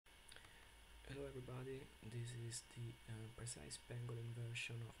everybody, this is the precise pangolin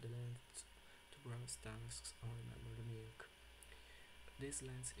version of the lens to browse tasks or remember the milk. This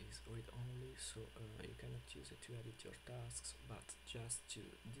lens is read-only, so you cannot use it to edit your tasks, but just to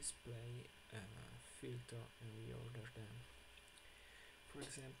display, filter and reorder them. For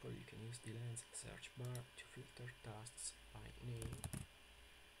example, you can use the lens search bar to filter tasks by name,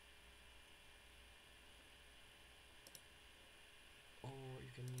 or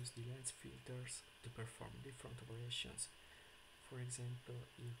you can use the lens filters to perform different operations. For example,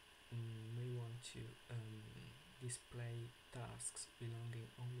 you may want to display tasks belonging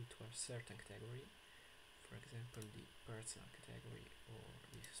only to a certain category, for example the personal category or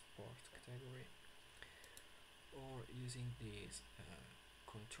the sport category. Or using these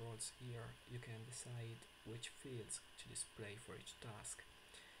controls here, you can decide which fields to display for each task.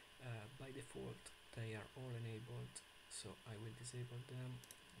 By default they are all enabled, so I will disable them.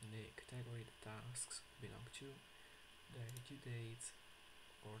 The category the tasks belong to, their due dates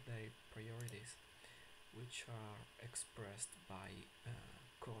or their priorities, which are expressed by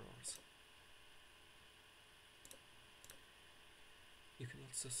colors. You can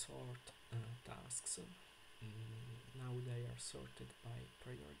also sort tasks. Now they are sorted by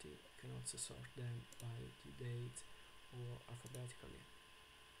priority. You can also sort them by due date or alphabetically.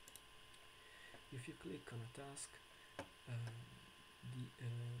 If you click on a task, the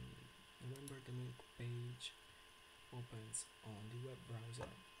Remember the Milk page opens on the web browser,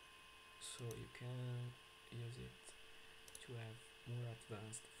 so you can use it to have more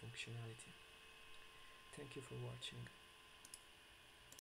advanced functionality. Thank you for watching.